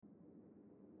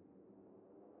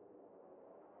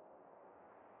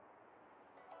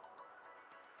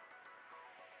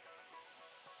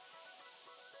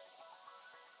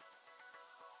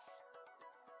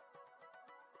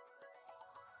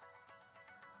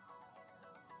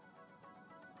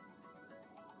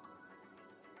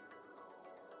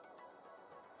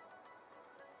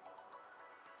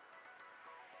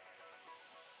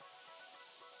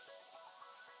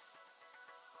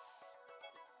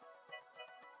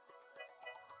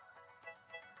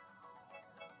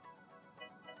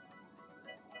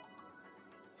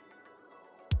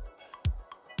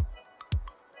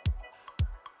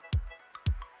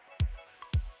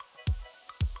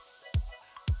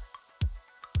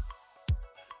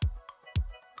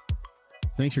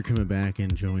Thanks for coming back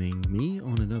and joining me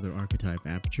on another Archetype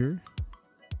Aperture.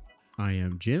 I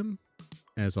am Jim,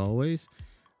 as always.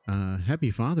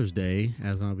 Happy Father's Day,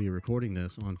 as I'll be recording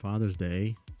this on Father's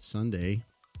Day, Sunday,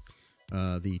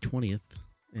 the 20th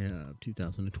of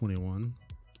 2021,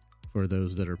 for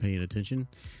those that are paying attention.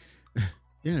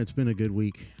 Yeah, it's been a good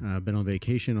week. I've been on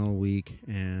vacation all week,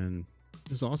 and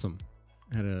it was awesome.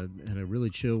 Had a really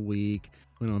chill week.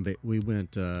 My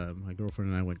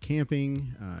girlfriend and I went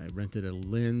camping. I rented a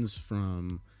lens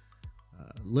from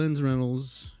Lens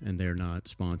Rentals, and they're not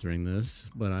sponsoring this,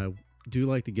 but I do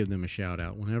like to give them a shout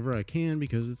out whenever I can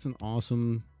because it's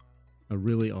a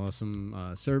really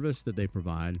awesome service that they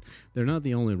provide. They're not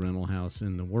the only rental house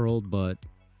in the world, but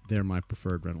they're my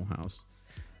preferred rental house.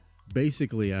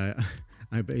 Basically, I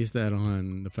base that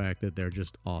on the fact that they're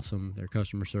just awesome. Their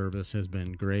customer service has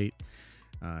been great.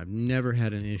 I've never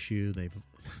had an issue. They've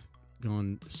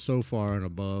gone so far and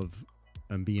above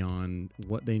and beyond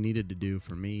what they needed to do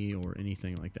for me or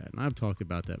anything like that. And I've talked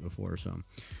about that before. So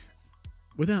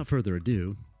without further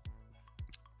ado,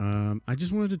 I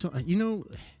just wanted to talk,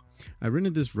 I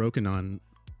rented this Rokinon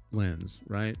lens,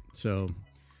 right? So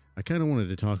I kind of wanted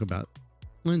to talk about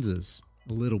lenses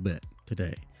a little bit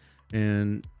today.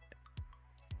 And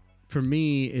for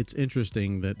me, it's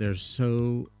interesting that it's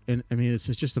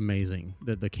just amazing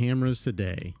that the cameras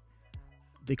today,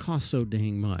 they cost so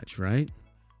dang much, right?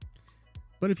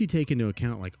 But if you take into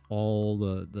account like all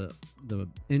the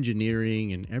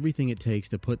engineering and everything it takes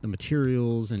to put the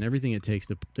materials and everything it takes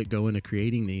to go into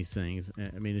creating these things,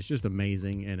 I mean, it's just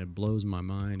amazing and it blows my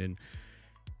mind. And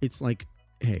it's like,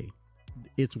 hey,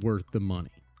 it's worth the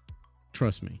money.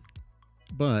 Trust me.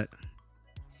 But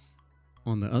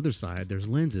on the other side, there's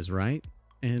lenses, right?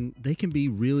 And they can be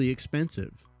really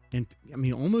expensive. And I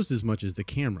mean, almost as much as the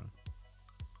camera.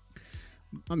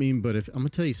 I mean, but if I'm going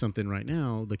to tell you something right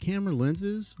now, the camera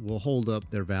lenses will hold up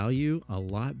their value a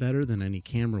lot better than any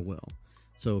camera will.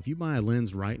 So if you buy a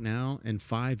lens right now, in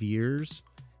 5 years,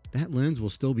 that lens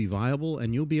will still be viable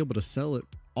and you'll be able to sell it,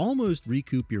 almost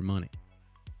recoup your money.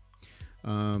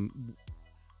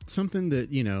 Something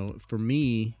that, for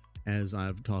me, as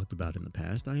I've talked about in the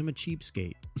past, I am a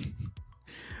cheapskate.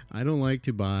 I don't like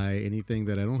to buy anything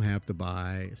that I don't have to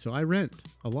buy. So I rent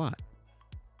a lot.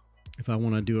 If I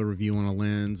want to do a review on a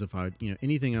lens,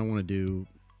 anything I want to do,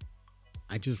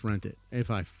 I just rent it. If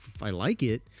I like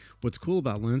it, what's cool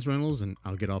about lens rentals, and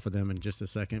I'll get off of them in just a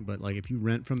second, but like if you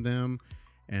rent from them,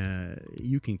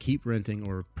 you can keep renting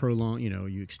or prolong,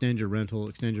 you extend your rental,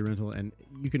 and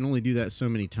you can only do that so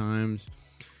many times.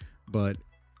 But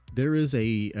there is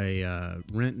a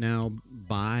rent now,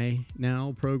 buy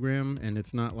now program, and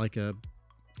it's not like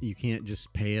you can't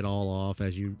just pay it all off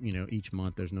as each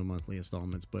month. There's no monthly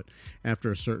installments, but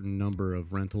after a certain number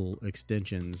of rental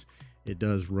extensions, it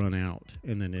does run out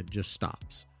and then it just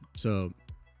stops. So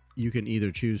you can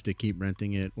either choose to keep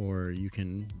renting it or you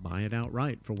can buy it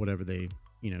outright for whatever they,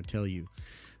 tell you.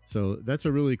 So that's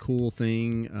a really cool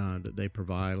thing that they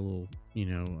provide, a little,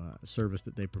 service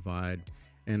that they provide.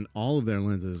 And all of their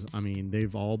lenses, I mean,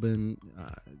 they've all been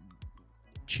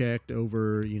checked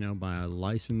over, by a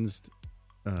licensed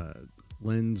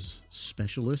lens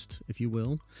specialist, if you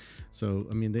will. So,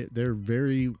 I mean,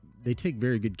 they take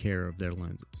very good care of their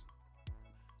lenses.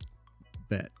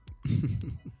 Bet.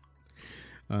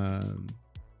 But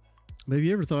have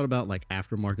you ever thought about like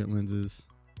aftermarket lenses?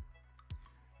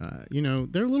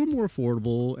 They're a little more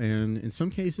affordable, and in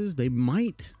some cases, they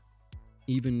might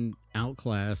even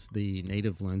outclass the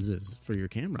native lenses for your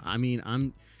camera. I mean,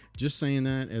 I'm just saying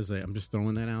that I'm just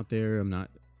throwing that out there. I'm not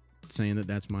saying that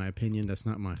that's my opinion. That's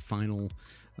not my final,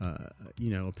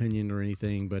 opinion or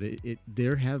anything. But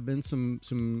there have been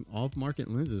some off-market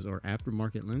lenses or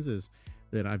aftermarket lenses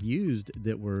that I've used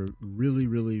that were really,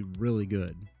 really, really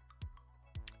good.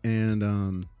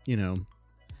 And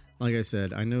like I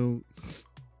said, I know.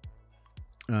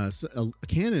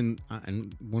 Canon,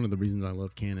 and one of the reasons I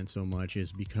love Canon so much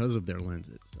is because of their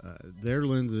lenses. Their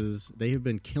lenses, they have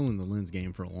been killing the lens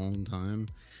game for a long time.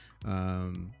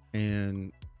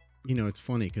 And, it's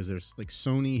funny because there's like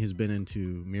Sony has been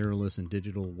into mirrorless and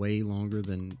digital way longer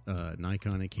than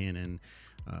Nikon and Canon,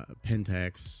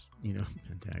 Pentax,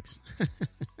 Pentax.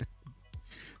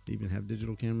 They even have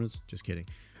digital cameras. Just kidding.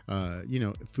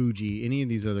 Fuji, any of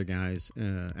these other guys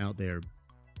out there.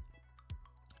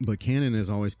 But Canon has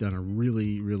always done a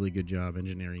really, really good job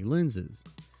engineering lenses.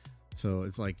 So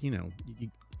it's like,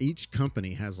 each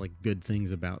company has like good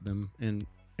things about them. And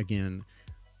again,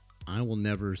 I will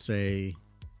never say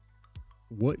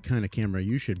what kind of camera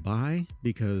you should buy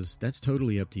because that's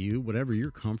totally up to you. Whatever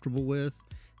you're comfortable with,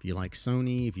 If you like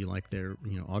Sony, if you like their,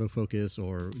 autofocus,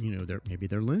 or, maybe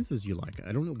their lenses you like,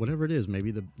 I don't know, whatever it is, maybe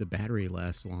the battery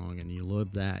lasts long and you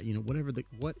love that,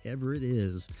 whatever it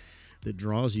is that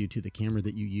draws you to the camera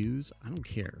that you use, I don't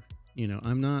care.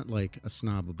 I'm not like a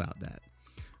snob about that.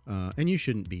 And you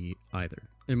shouldn't be either,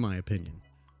 in my opinion.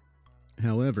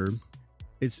 However,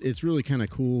 it's really kind of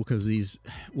cool because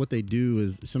what they do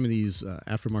is some of these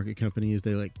aftermarket companies,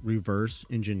 they like reverse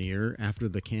engineer after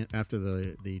the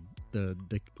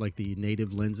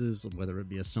native lenses, whether it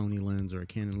be a Sony lens or a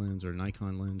Canon lens or a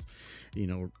Nikon lens,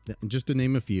 just to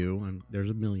name a few.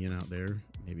 There's a million out there,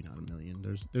 maybe not a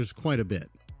million. There's quite a bit.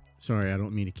 Sorry, I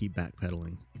don't mean to keep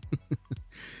backpedaling.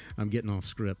 I'm getting off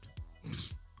script.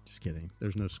 Just kidding.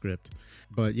 There's no script.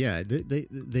 But yeah,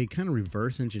 they kind of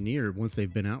reverse engineer once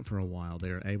they've been out for a while.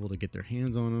 They're able to get their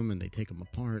hands on them and they take them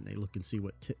apart and they look and see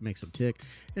what makes them tick.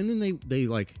 And then they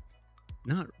like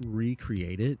not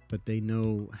recreate it, but they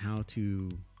know how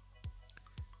to,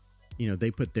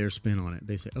 they put their spin on it.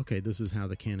 They say, okay, this is how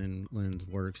the Canon lens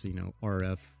works.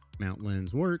 RF mount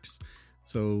lens works.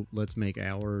 So let's make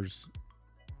ours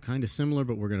kind of similar,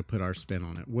 but we're going to put our spin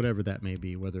on it, whatever that may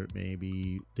be, whether it may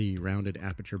be the rounded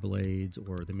aperture blades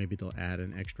or maybe they'll add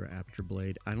an extra aperture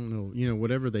blade. I don't know,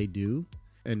 whatever they do.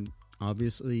 And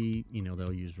obviously,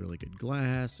 they'll use really good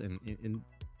glass and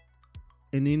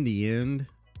in the end,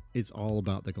 it's all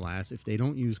about the glass. If they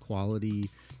don't use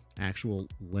quality actual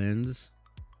lens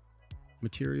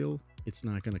material, it's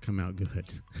not going to come out good.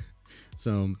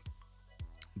 So,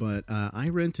 but I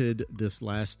rented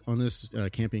on this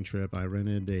camping trip, I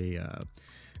rented it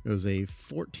was a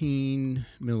 14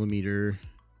 millimeter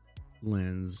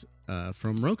lens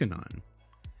from Rokinon.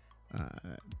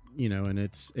 And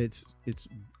it's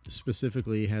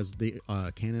specifically has the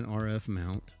Canon RF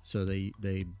mount, so they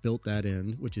built that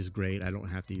in, which is great. I don't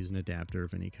have to use an adapter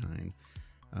of any kind.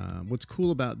 What's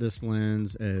cool about this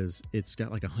lens is it's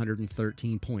got like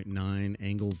 113.9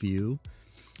 angle view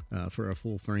for a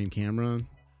full frame camera.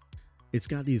 It's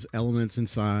got these elements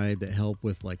inside that help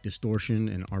with like distortion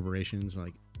and aberrations.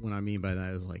 Like what I mean by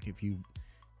that is like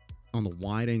on the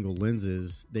wide angle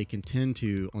lenses, they can tend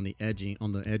to on the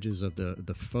edges of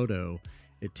the photo,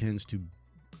 it tends to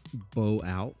bow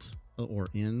out or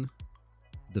in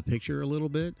the picture a little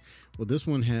bit. Well, this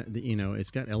one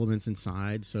it's got elements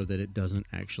inside so that it doesn't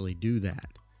actually do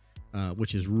that,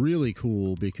 which is really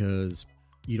cool because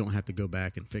you don't have to go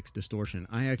back and fix distortion.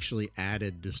 I actually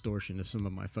added distortion to some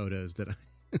of my photos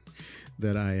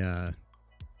that I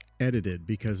edited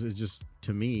because it's just,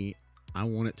 to me, I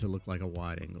want it to look like a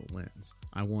wide angle lens.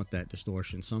 I want that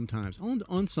distortion sometimes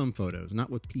on some photos, not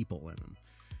with people in them.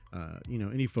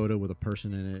 Any photo with a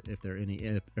person in it, if they're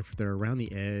around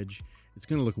the edge, it's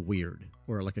going to look weird,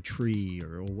 or like a tree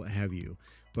or what have you.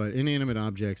 But inanimate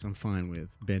objects, I'm fine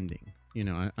with bending.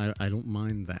 I don't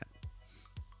mind that.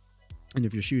 And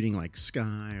if you're shooting like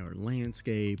sky or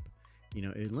landscape,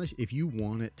 if you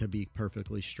want it to be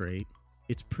perfectly straight,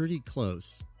 it's pretty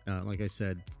close. Like I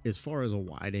said, as far as a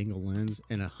wide angle lens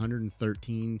and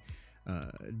 113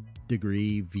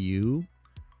 degree view,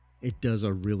 it does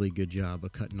a really good job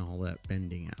of cutting all that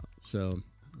bending out. So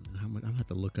I'm gonna have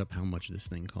to look up how much this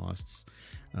thing costs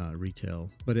retail.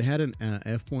 But it had an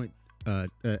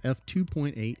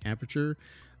f2.8 aperture,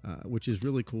 which is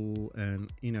really cool, and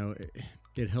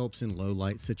it helps in low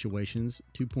light situations.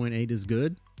 2.8 is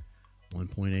good.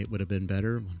 1.8 would have been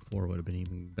better. 1.4 would have been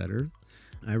even better.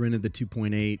 I rented the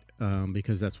 2.8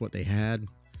 because that's what they had.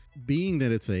 Being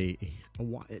that it's a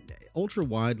ultra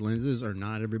wide lenses are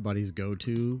not everybody's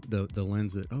go-to. The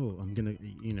lens that, I'm gonna,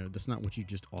 that's not what you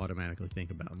just automatically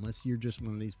think about, unless you're just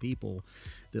one of these people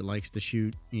that likes to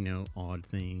shoot, odd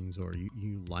things, or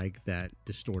you like that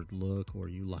distorted look, or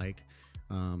you like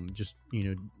just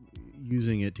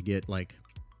using it to get like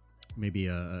maybe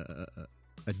a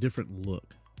different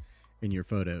look in your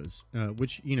photos,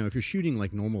 which if you're shooting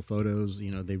like normal photos,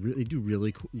 they really do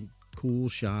really cool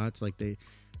shots. Like they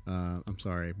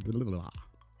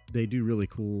do really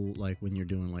cool, like when you're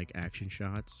doing like action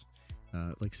shots,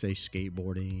 like say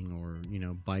skateboarding or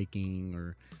biking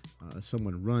or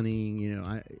someone running.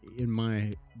 In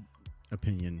my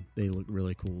opinion, they look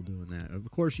really cool doing that. Of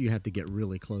course, you have to get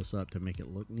really close up to make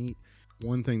it look neat.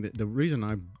 One thing the reason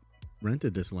I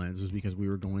rented this lens was because we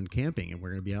were going camping and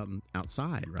we're going to be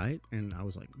outside, right? And I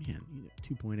was like, man,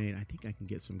 2.8, I think I can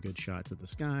get some good shots of the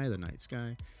sky, the night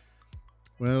sky.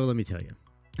 Well, let me tell you,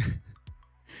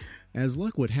 as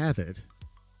luck would have it,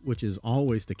 which is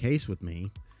always the case with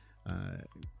me,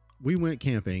 we went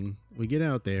camping, we get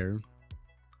out there,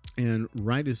 and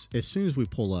right as soon as we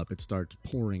pull up, it starts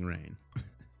pouring rain.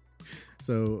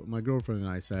 So my girlfriend and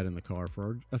I sat in the car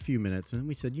for a few minutes, and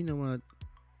we said, you know what?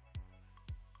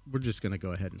 we're just going to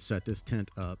go ahead and set this tent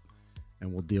up,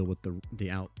 and we'll deal with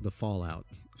the fallout.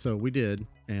 So we did,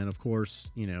 and of course,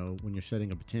 you know, when you're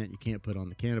setting up a tent, you can't put on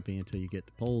the canopy until you get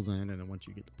the poles in, and then once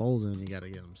you get the poles in, you got to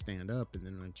get them stand up, and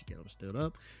then once you get them stood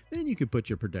up, then you can put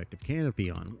your protective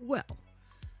canopy on. Well,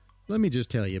 let me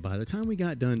just tell you, by the time we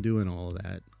got done doing all of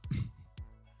that,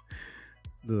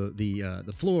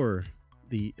 the floor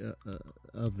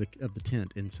of the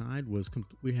tent inside was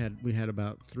we had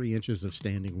about 3 inches of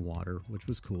standing water, which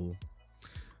was cool.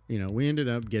 You know, we ended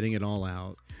up getting it all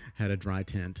out, had a dry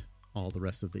tent all the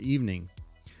rest of the evening,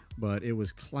 but it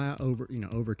was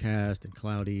overcast and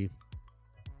cloudy,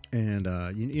 and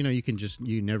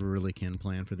you never really can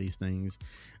plan for these things.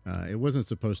 It wasn't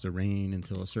supposed to rain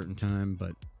until a certain time,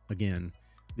 but again,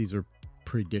 these are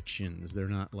predictions. They're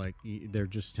not like, they're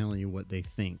just telling you what they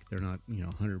think. They're not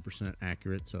 100%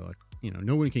 accurate. So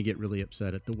no one can get really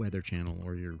upset at the Weather Channel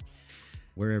or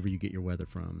wherever you get your weather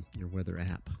from, your weather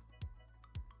app.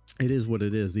 It is what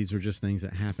it is. These are just things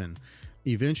that happen.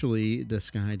 Eventually, the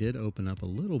sky did open up a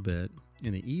little bit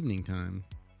in the evening time,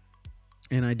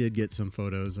 and I did get some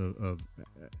photos of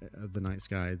the night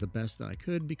sky, the best that I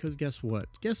could, because guess what?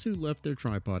 Guess who left their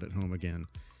tripod at home again?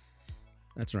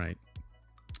 That's right,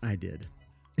 I did.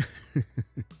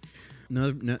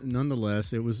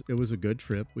 Nonetheless, it was a good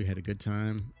trip. We had a good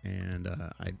time, and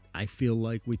I feel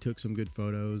like we took some good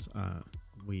photos.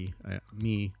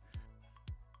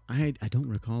 I don't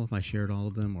recall if I shared all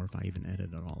of them or if I even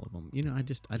edited all of them.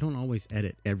 I don't always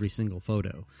edit every single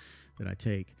photo that I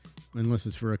take unless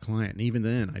it's for a client. And even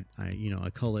then, I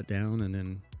cull it down and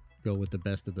then go with the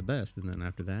best of the best. And then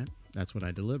after that, that's what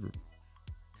I deliver.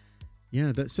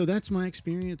 Yeah, so that's my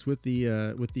experience with the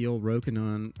old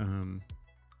Rokinon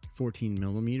 14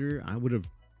 millimeter. I would have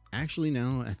actually,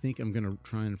 now I think I'm gonna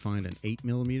try and find an 8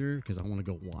 millimeter because I want to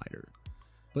go wider.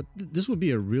 But this would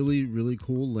be a really, really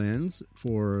cool lens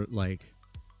for, like,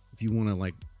 if you want to,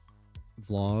 like,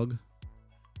 vlog,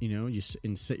 you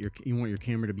want your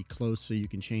camera to be close so you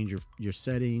can change your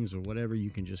settings or whatever.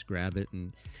 You can just grab it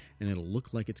and it'll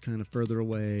look like it's kind of further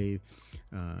away,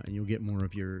 and you'll get more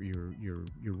of your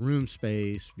room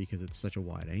space because it's such a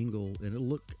wide angle,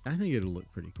 and I think it'll look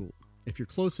pretty cool. If you're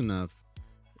close enough,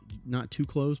 not too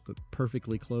close, but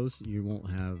perfectly close, you won't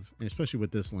have, and especially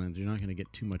with this lens, you're not going to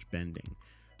get too much bending.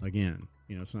 Again,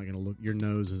 it's not going to look, your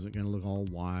nose isn't going to look all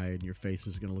wide, your face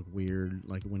is going to look weird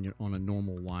like when you're on a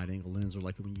normal wide angle lens, or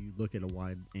like when you look at a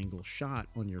wide angle shot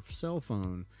on your cell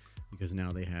phone, because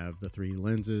now they have the 3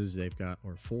 lenses they've got,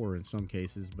 or 4 in some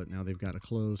cases, but now they've got a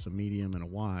close, a medium, and a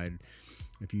wide.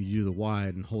 If you do the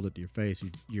wide and hold it to your face,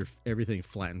 everything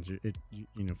flattens,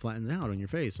 flattens out on your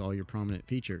face, all your prominent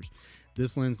features.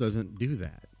 This lens doesn't do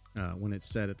that when it's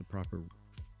set at the proper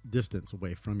distance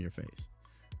away from your face.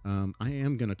 I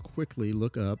am going to quickly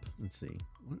look up. Let's see.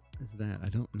 What is that? I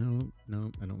don't know.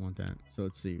 No, I don't want that. So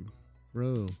let's see.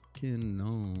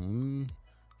 Rokinon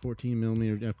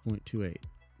 14mm f.28.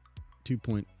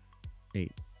 2.8.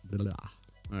 Blah.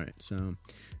 All right. So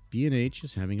B&H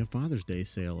is having a Father's Day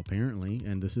sale, apparently.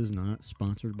 And this is not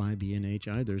sponsored by B&H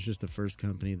either. It's just the first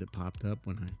company that popped up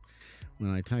when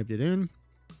I typed it in.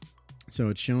 So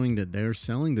it's showing that they're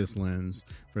selling this lens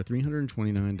for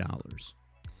 $329.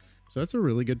 So that's a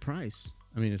really good price.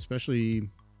 I mean, especially,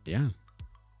 yeah,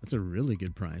 that's a really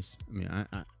good price. I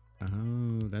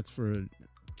mean, that's for,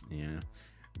 yeah.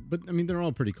 But, I mean, they're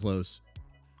all pretty close.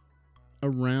 I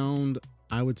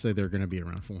would say they're going to be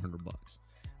around $400,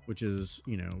 which is,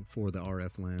 for the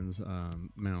RF lens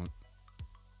mount.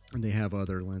 And they have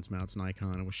other lens mounts.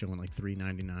 Nikon, it was showing like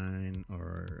 $399,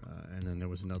 and then there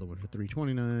was another one for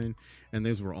 $329. And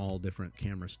those were all different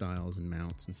camera styles and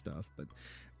mounts and stuff. But,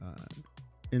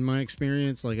 in my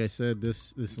experience, like I said,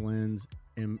 this lens,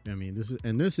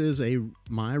 this is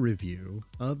my review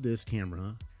of this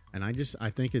camera, and I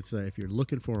think it's if you're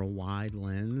looking for a wide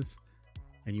lens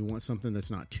and you want something that's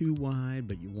not too wide,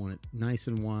 but you want it nice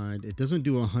and wide. It doesn't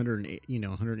do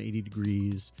 180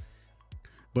 degrees,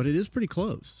 but it is pretty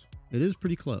close. It is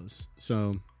pretty close.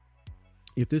 So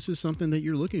if this is something that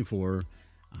you're looking for,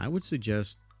 I would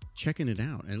suggest checking it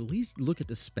out. At least look at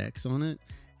the specs on it.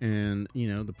 And,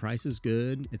 the price is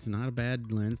good. It's not a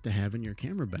bad lens to have in your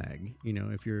camera bag.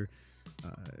 If you're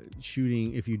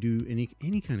shooting, if you do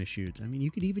any kind of shoots, I mean,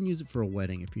 you could even use it for a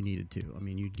wedding if you needed to. I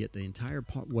mean, you'd get the entire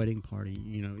wedding party,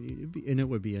 and it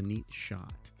would be a neat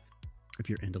shot. If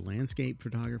you're into landscape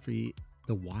photography,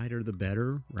 the wider the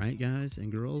better, right, guys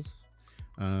and girls?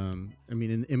 I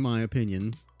mean, in my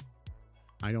opinion,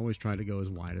 I always try to go as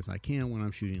wide as I can when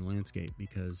I'm shooting landscape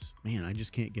because, man, I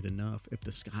just can't get enough. If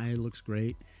the sky looks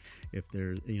great, if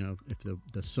there's, if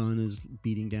the sun is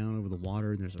beating down over the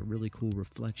water and there's a really cool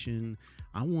reflection,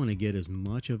 I want to get as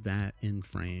much of that in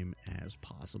frame as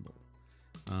possible.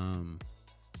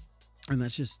 And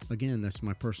that's just, again, that's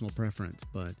my personal preference.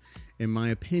 But in my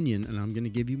opinion, and I'm going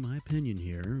to give you my opinion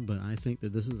here, but I think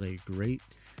that this is a great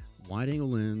wide angle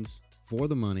lens for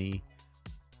the money.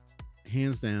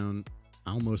 Hands down,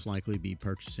 I'll most likely be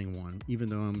purchasing one, even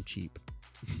though I'm cheap.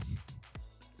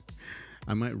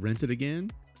 I might rent it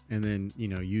again and then,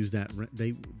 use that.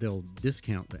 They'll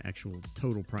discount the actual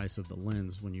total price of the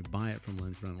lens when you buy it from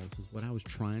Lens Rentals, is what I was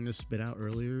trying to spit out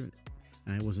earlier, and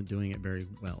I wasn't doing it very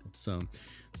well. So,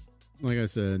 like I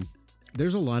said,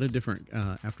 there's a lot of different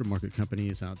aftermarket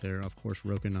companies out there. Of course,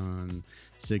 Rokinon,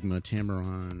 Sigma,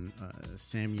 Tamron,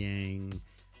 Samyang.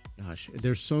 Gosh,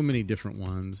 there's so many different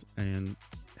ones, and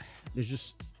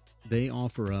they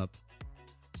offer up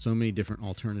so many different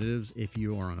alternatives if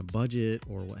you are on a budget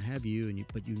or what have you,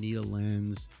 but you need a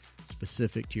lens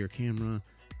specific to your camera.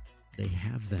 They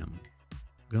have them.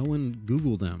 Go and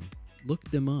Google them, look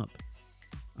them up.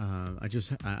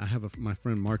 I have my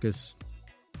friend Marcus.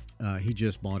 He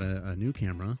just bought a new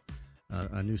camera,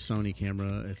 a new Sony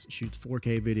camera. It shoots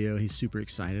 4K video. He's super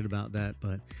excited about that,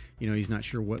 but he's not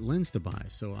sure what lens to buy.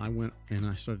 So I went and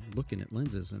I started looking at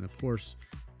lenses, and of course,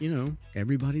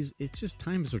 it's just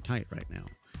times are tight right now,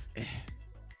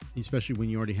 especially when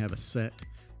you already have a set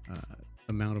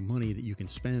amount of money that you can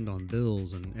spend on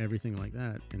bills and everything like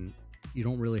that, and you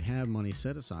don't really have money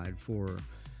set aside for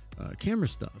camera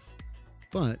stuff.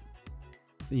 But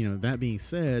that being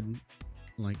said,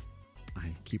 like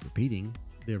I keep repeating,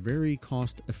 they're very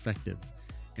cost effective,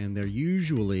 and they're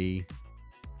usually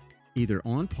either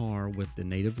on par with the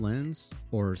native lens,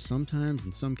 or sometimes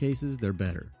in some cases they're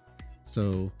better.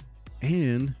 So,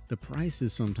 and the price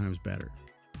is sometimes better.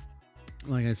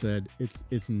 Like I said,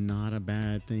 it's not a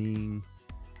bad thing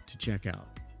to check out.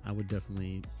 I would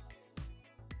definitely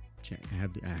check.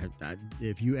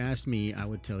 If you asked me, I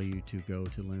would tell you to go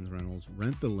to Lens Rentals,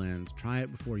 rent the lens, try it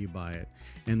before you buy it.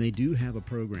 And they do have a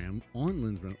program on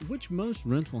Lens Rentals, which most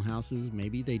rental houses,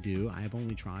 maybe they do. I have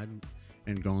only tried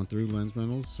and gone through Lens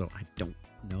Rentals, so I don't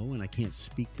know, and I can't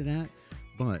speak to that.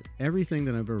 But everything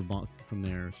that I've ever bought from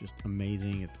there is just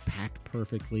amazing. It's packed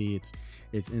perfectly.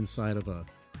 It's inside of a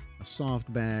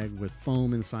soft bag with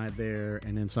foam inside there,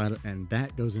 and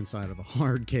that goes inside of a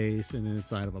hard case, and then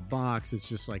inside of a box. It's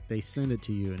just like they send it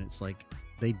to you, and it's like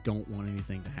they don't want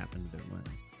anything to happen to their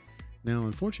lens. Now,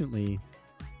 unfortunately,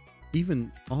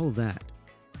 even all of that,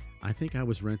 I think I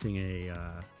was renting a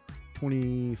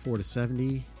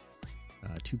 24-70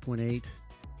 2.8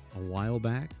 a while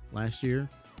back last year,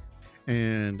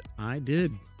 and I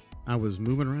was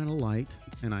moving around a light,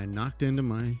 and I knocked into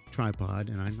my tripod,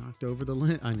 and I knocked over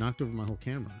I knocked over my whole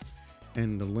camera,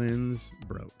 and the lens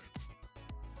broke.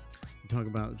 Talk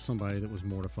about somebody that was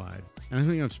mortified. And I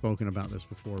think I've spoken about this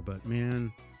before, but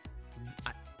man,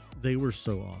 they were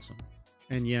so awesome.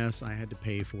 And yes, I had to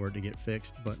pay for it to get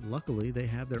fixed, but luckily they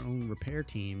have their own repair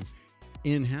team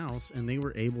in-house, and they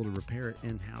were able to repair it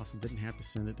in-house and didn't have to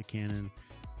send it to Canon.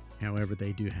 However,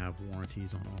 they do have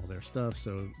warranties on all their stuff,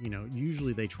 so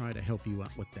usually they try to help you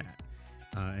out with that.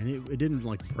 And it didn't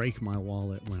like break my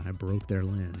wallet when I broke their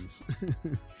lens.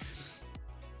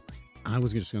 I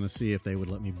was just going to see if they would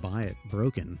let me buy it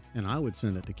broken, and I would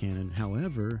send it to Canon.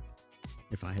 However,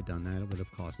 if I had done that, it would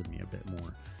have costed me a bit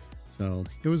more. So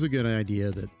it was a good idea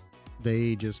that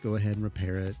they just go ahead and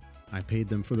repair it. I paid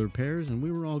them for the repairs, and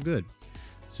we were all good.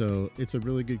 So it's a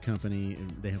really good company,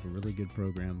 and they have a really good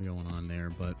program going on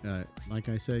there. But like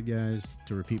I said, guys,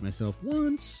 to repeat myself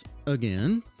once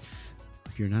again,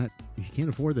 if you can't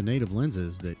afford the native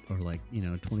lenses that are like,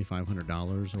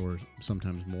 $2,500 or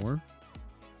sometimes more,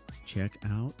 check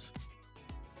out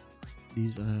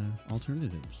these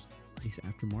alternatives, these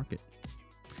aftermarket.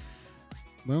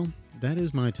 Well, that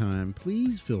is my time.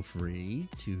 Please feel free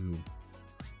to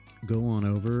go on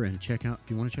over and check out, if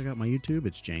you want to check out my YouTube,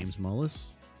 it's James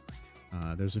Mullis.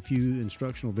 There's a few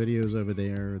instructional videos over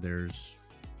there.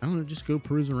 Just go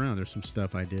peruse around. There's some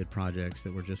stuff I did, projects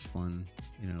that were just fun.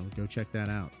 Go check that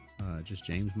out. Just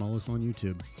James Mullis on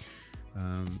YouTube.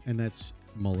 And that's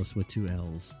Mullis with 2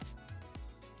 L's.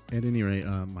 At any rate,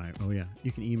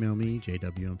 you can email me,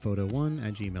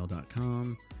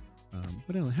 jwmphoto1@gmail.com.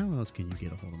 What else? How else can you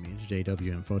get a hold of me? It's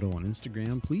jwmphoto on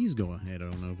Instagram. Please go ahead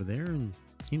on over there, and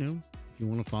if you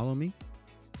want to follow me,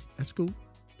 that's cool.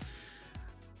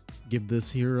 Give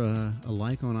this here a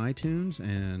like on iTunes,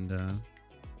 and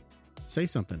say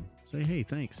something. Say, hey,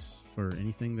 thanks for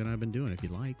anything that I've been doing. If you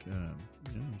like,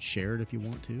 share it if you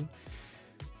want to.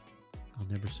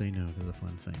 never say no to the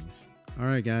fun things. All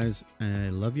right, guys, I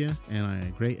love you,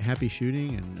 and happy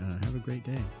shooting, and have a great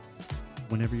day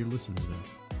whenever you're listening to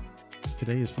this.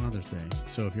 Today is Father's Day,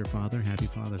 so if you're a father, happy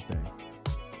Father's Day.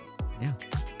 Yeah.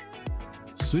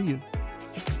 See you.